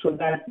depot so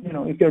that,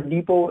 if your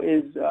depot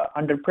is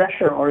under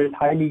pressure or is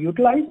highly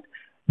utilized,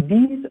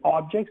 these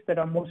objects that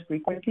are most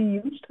frequently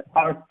used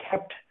are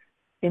kept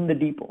in the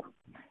depot.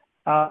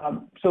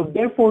 So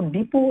therefore,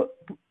 depot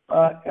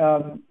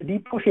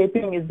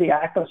shaping is the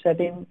act of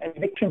setting an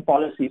eviction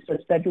policy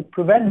such that you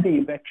prevent the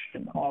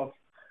eviction of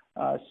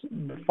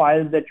the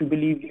files that you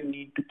believe you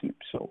need to keep.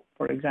 So,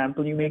 for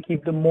example, you may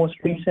keep the most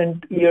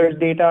recent year's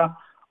data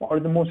or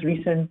the most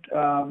recent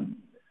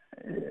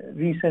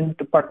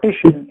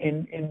partition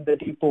in the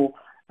depot,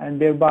 and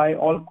thereby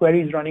all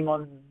queries running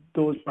on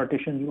those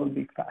partitions will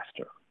be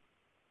faster.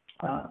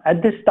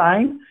 At this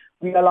time,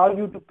 we allow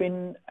you to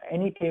pin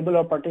any table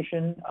or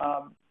partition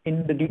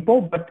in the depot,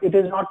 but it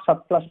is not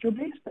subcluster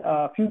based.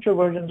 Future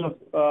versions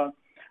of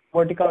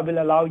Vertica will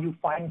allow you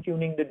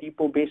fine-tuning the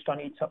depot based on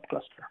each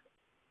subcluster.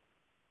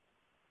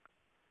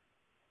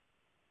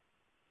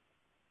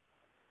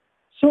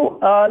 So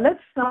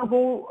let's now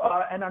go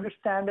and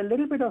understand a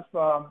little bit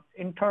of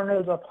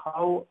internals of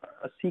how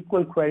a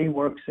SQL query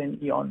works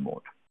in Eon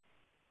mode.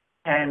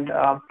 And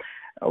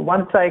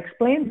once I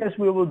explain this,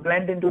 we will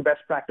blend into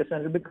best practice,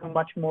 and it will become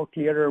much more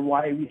clearer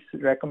why we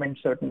recommend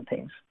certain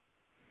things.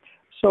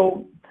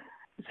 So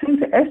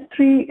since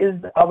S3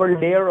 is our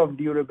layer of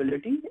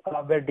durability,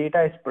 where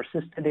data is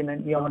persisted in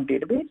an Eon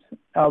database,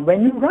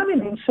 when you run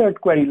an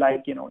insert query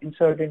like,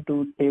 insert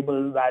into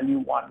table value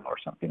 1 or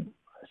something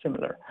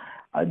similar,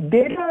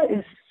 data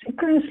is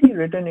synchronously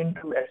written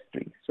into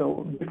S3.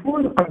 So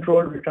before the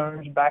control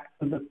returns back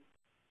to the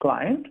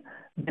client,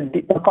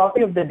 a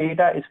copy of the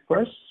data is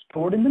first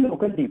stored in the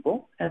local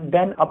depot and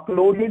then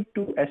uploaded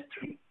to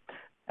S3.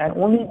 And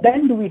only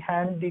then do we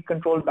hand the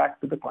control back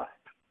to the client.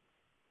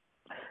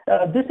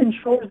 This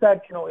ensures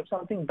that if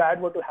something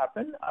bad were to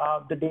happen,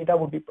 the data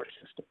would be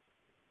persistent.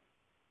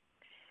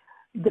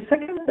 The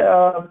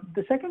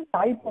second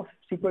type of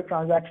SQL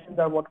transactions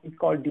are what we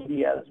call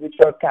DDLs, which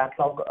are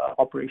catalog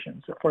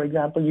operations. So for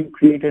example, you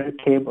created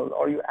a table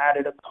or you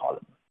added a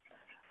column.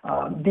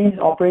 These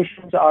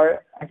operations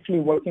are actually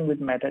working with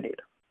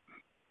metadata.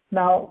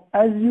 Now,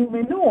 as you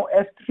may know,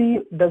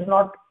 S3 does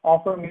not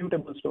offer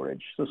mutable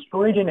storage. So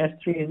storage in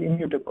S3 is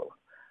immutable.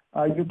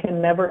 You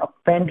can never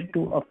append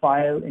to a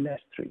file in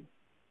S3.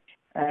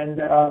 And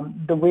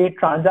the way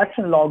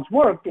transaction logs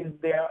work is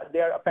they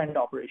are append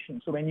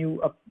operations. So when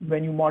you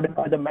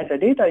modify the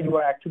metadata, you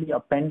are actually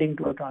appending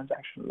to a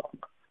transaction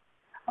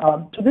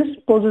log. So this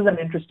poses an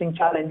interesting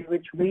challenge,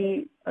 which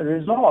we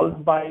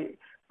resolve by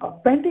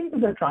appending to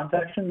the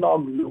transaction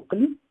log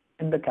locally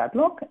in the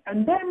catalog,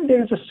 and then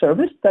there's a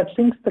service that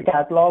syncs the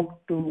catalog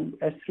to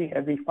S3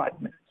 every 5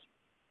 minutes.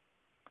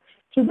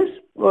 So this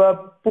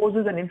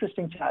poses an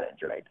interesting challenge,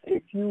 right?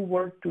 If you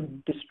were to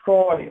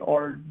destroy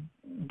or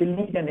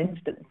delete an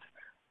instance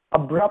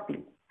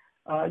abruptly,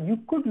 you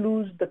could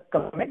lose the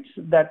commits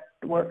that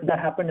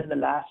happened in the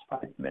last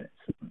 5 minutes.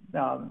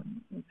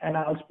 And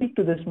I'll speak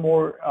to this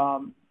more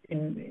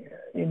in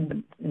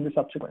the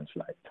subsequent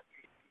slide.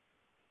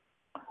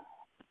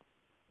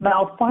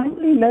 Now,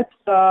 finally, let's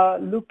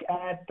look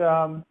at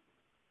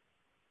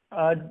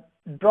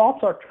drops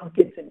or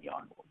truncates in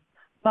Eon mode.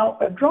 Now,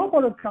 a drop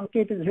or a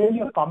truncate is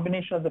really a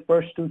combination of the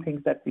first two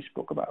things that we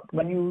spoke about.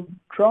 When you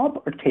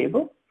drop a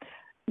table,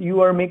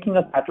 You are making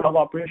a catalog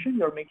operation,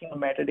 you're making a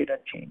metadata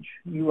change.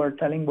 You are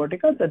telling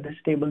Vertica that this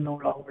table no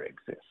longer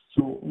exists.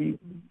 So we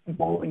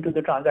go into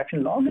the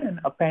transaction log and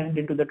append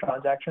into the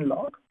transaction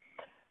log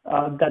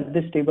that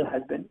this table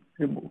has been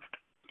removed.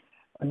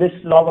 This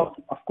log,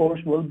 of course,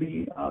 will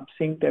be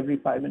synced every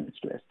 5 minutes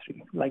to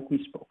S3, like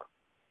we spoke.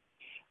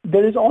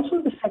 There is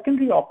also the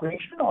secondary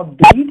operation of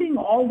deleting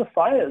all the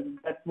files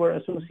that were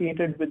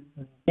associated with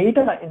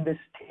data in this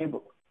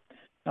table.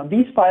 Now,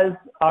 these files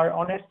are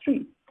on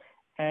S3,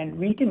 and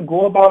we can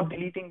go about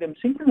deleting them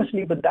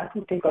synchronously, but that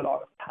would take a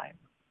lot of time.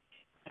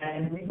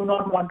 And we do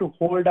not want to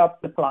hold up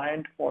the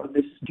client for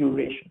this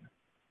duration.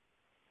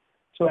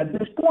 So at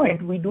this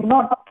point, we do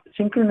not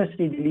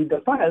synchronously delete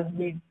the files.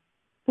 We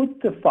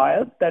put the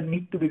files that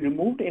need to be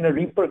removed in a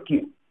Reaper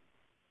queue,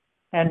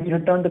 and we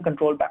return the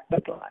control back to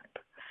the client.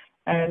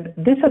 And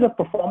this has a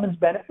performance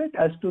benefit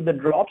as to the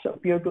drops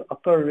appear to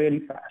occur really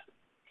fast.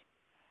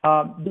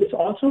 This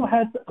also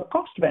has a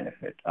cost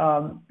benefit.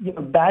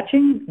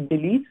 Batching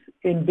deletes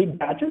in big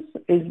batches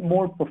is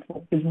more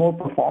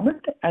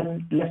performant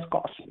and less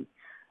costly.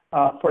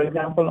 For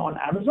example, on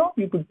Amazon,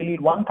 you could delete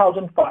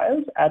 1,000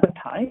 files at a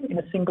time in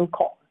a single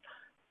call.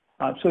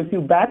 So if you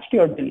batched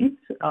your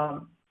deletes,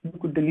 you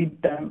could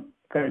delete them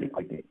fairly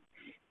quickly.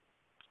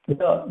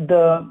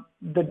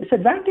 The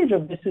disadvantage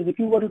of this is if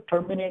you were to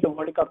terminate a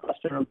Vertica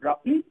cluster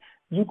abruptly,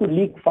 you could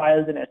leak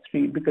files in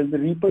S3 because the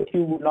Reaper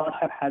queue would not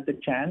have had the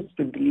chance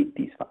to delete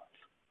these files.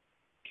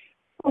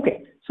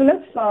 Okay, so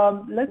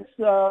let's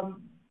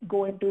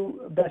go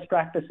into best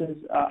practices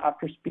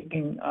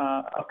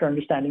after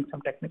understanding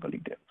some technical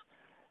details.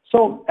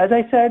 So as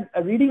I said,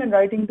 reading and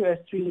writing to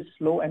S3 is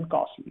slow and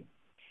costly.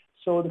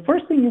 So the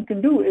first thing you can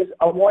do is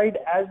avoid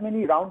as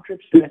many round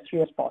trips to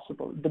S3 as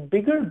possible. The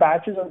bigger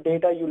batches of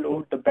data you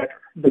load, the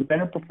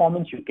better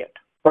performance you get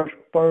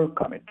per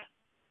commit.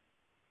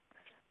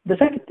 The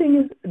second thing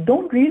is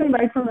don't read and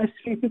write from S3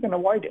 if you can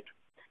avoid it.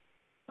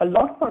 A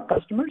lot of our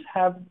customers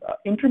have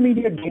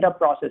intermediate data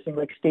processing,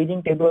 like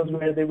staging tables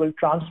where they will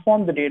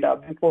transform the data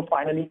before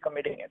finally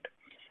committing it.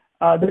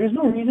 There is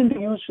no reason to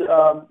use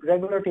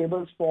regular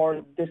tables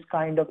for this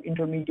kind of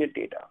intermediate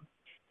data.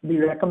 We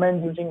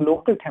recommend using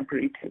local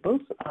temporary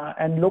tables,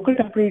 and local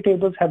temporary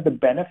tables have the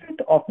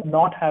benefit of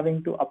not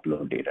having to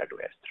upload data to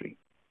S3.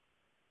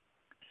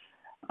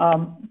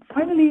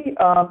 Finally,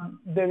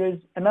 there is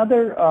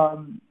another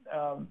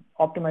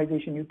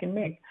optimization you can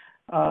make.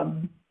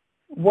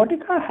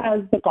 Vertica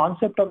has the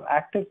concept of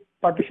active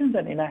partitions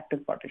and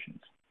inactive partitions.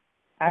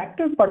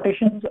 Active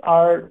partitions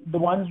are the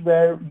ones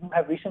where you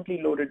have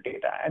recently loaded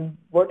data, and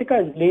Vertica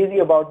is lazy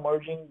about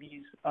merging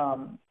these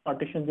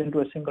partitions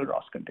into a single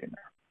ROS container.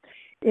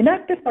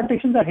 Inactive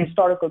partitions are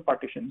historical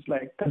partitions,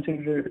 like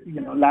consider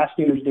last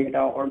year's data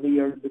or the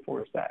year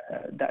before that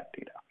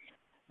data.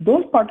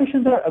 Those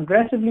partitions are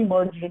aggressively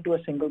merged into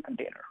a single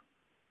container.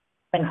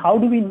 And how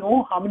do we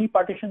know how many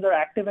partitions are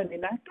active and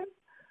inactive?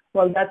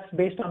 Well, that's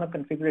based on a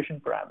configuration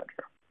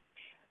parameter.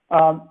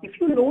 If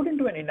you load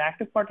into an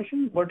inactive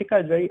partition,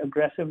 Vertica is very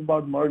aggressive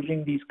about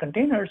merging these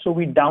containers. So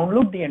we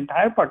download the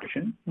entire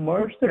partition,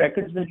 merge the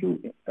records that you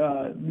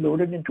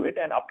loaded into it,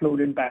 and upload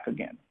it back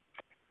again.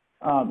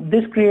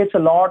 This creates a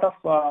lot of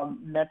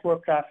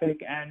network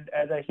traffic, and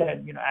as I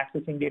said,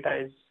 accessing data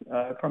is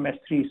from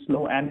S3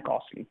 slow and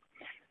costly.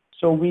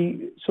 So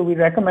we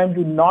recommend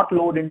you not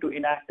load into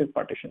inactive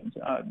partitions.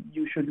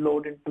 You should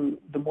load into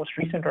the most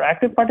recent or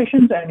active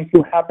partitions, and if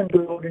you happen to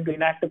load into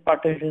inactive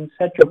partitions,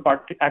 set your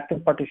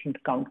active partition to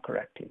count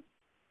correctly.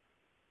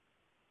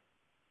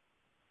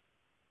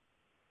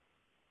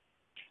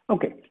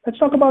 Okay, let's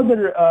talk about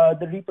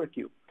the Reaper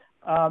queue.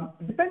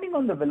 Depending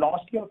on the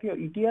velocity of your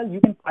ETL, you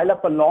can pile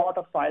up a lot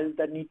of files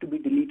that need to be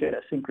deleted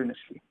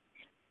asynchronously.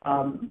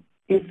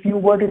 If you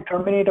were to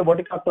terminate a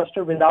Vertica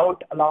cluster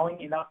without allowing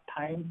enough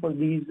time for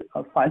these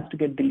files to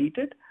get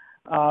deleted,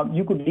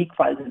 you could leak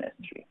files in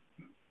S3.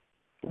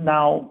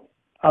 Now,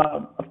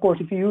 of course,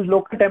 if you use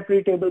local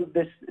temporary tables,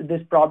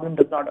 this problem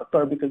does not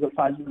occur because the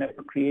files were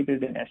never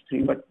created in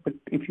S3. But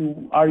if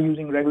you are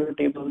using regular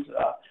tables,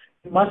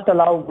 you must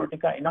allow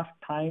Vertica enough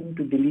time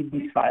to delete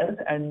these files,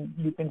 and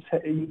you can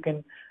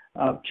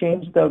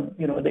change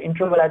the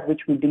interval at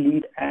which we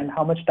delete and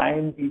how much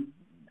time we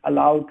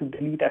allow to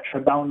delete at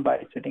shutdown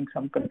by setting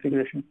some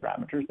configuration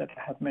parameters that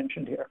I have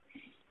mentioned here.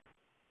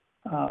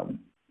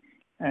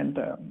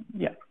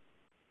 Yeah.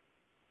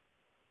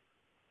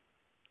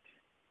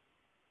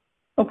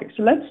 Okay,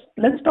 so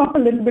let's talk a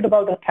little bit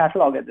about the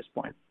catalog at this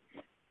point.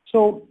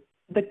 So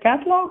the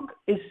catalog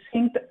is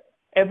synced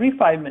every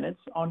 5 minutes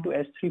onto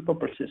S3 for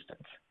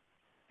persistence.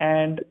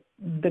 And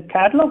the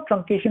catalog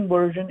truncation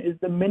version is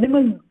the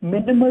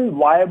minimal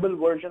viable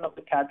version of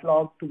the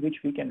catalog to which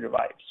we can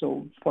revive.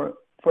 So for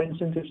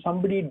instance, if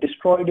somebody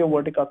destroyed your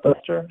Vertica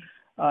cluster,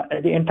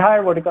 the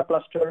entire Vertica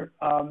cluster,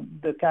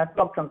 the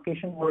catalog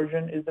truncation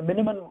version is the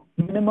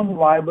minimum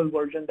viable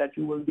version that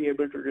you will be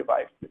able to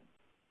revive.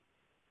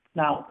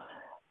 Now,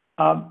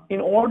 in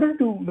order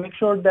to make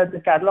sure that the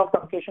catalog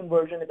truncation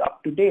version is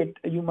up to date,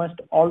 you must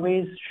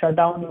always shut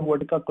down your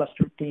Vertica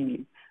cluster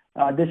routinely.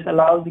 This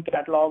allows the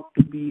catalog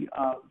to be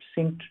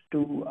synced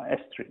to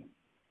S3.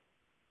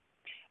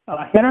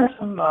 Here are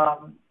some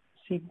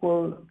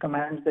SQL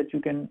commands that you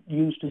can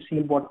use to see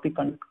what the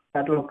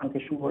catalog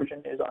concatenation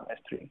version is on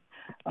S3.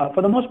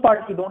 For the most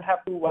part, you don't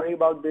have to worry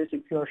about this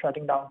if you're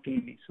shutting down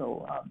TV.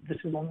 So this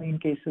is only in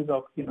cases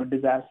of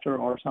disaster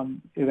or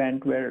some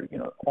event where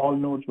all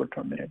nodes were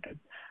terminated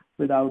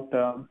without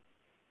the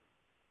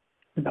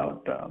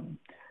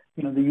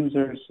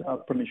user's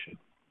permission.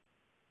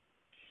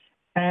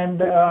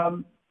 And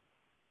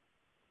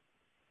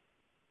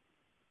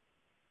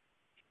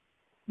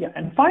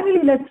and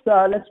finally, let's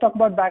talk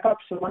about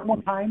backups one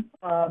more time.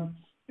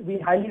 We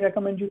highly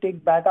recommend you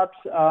take backups.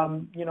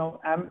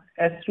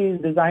 S3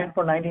 is designed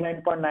for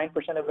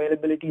 99.9%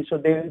 availability, so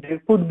there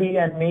could be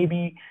and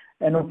maybe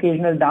an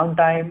occasional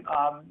downtime.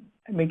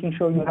 Making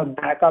sure you have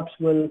backups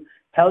will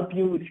help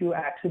you if you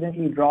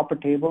accidentally drop a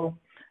table.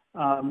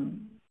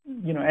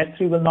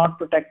 S3 will not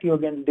protect you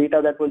against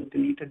data that was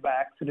deleted by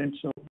accident,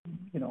 so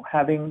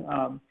having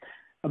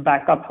a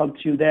backup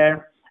helps you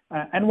there.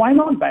 And why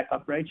not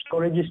backup, right?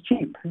 Storage is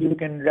cheap. You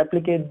can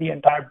replicate the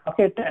entire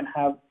bucket and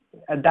have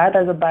that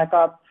as a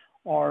backup,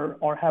 or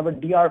have a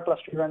DR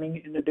cluster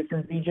running in a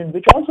different region,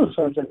 which also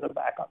serves as a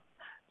backup.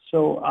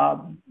 So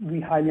we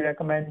highly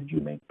recommend you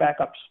make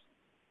backups.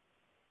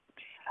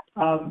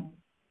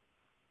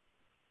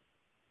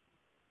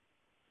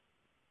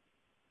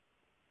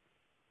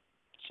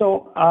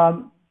 So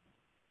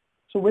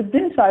with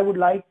this, I would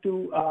like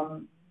to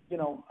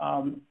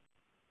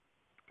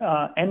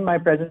end my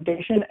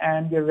presentation,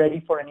 and we're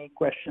ready for any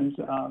questions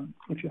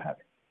if you have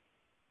it.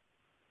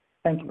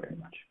 Thank you very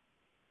much.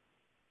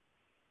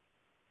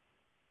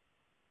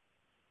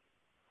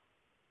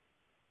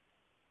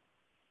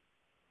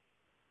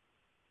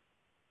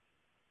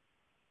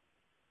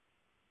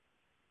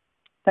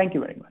 Thank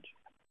you very much.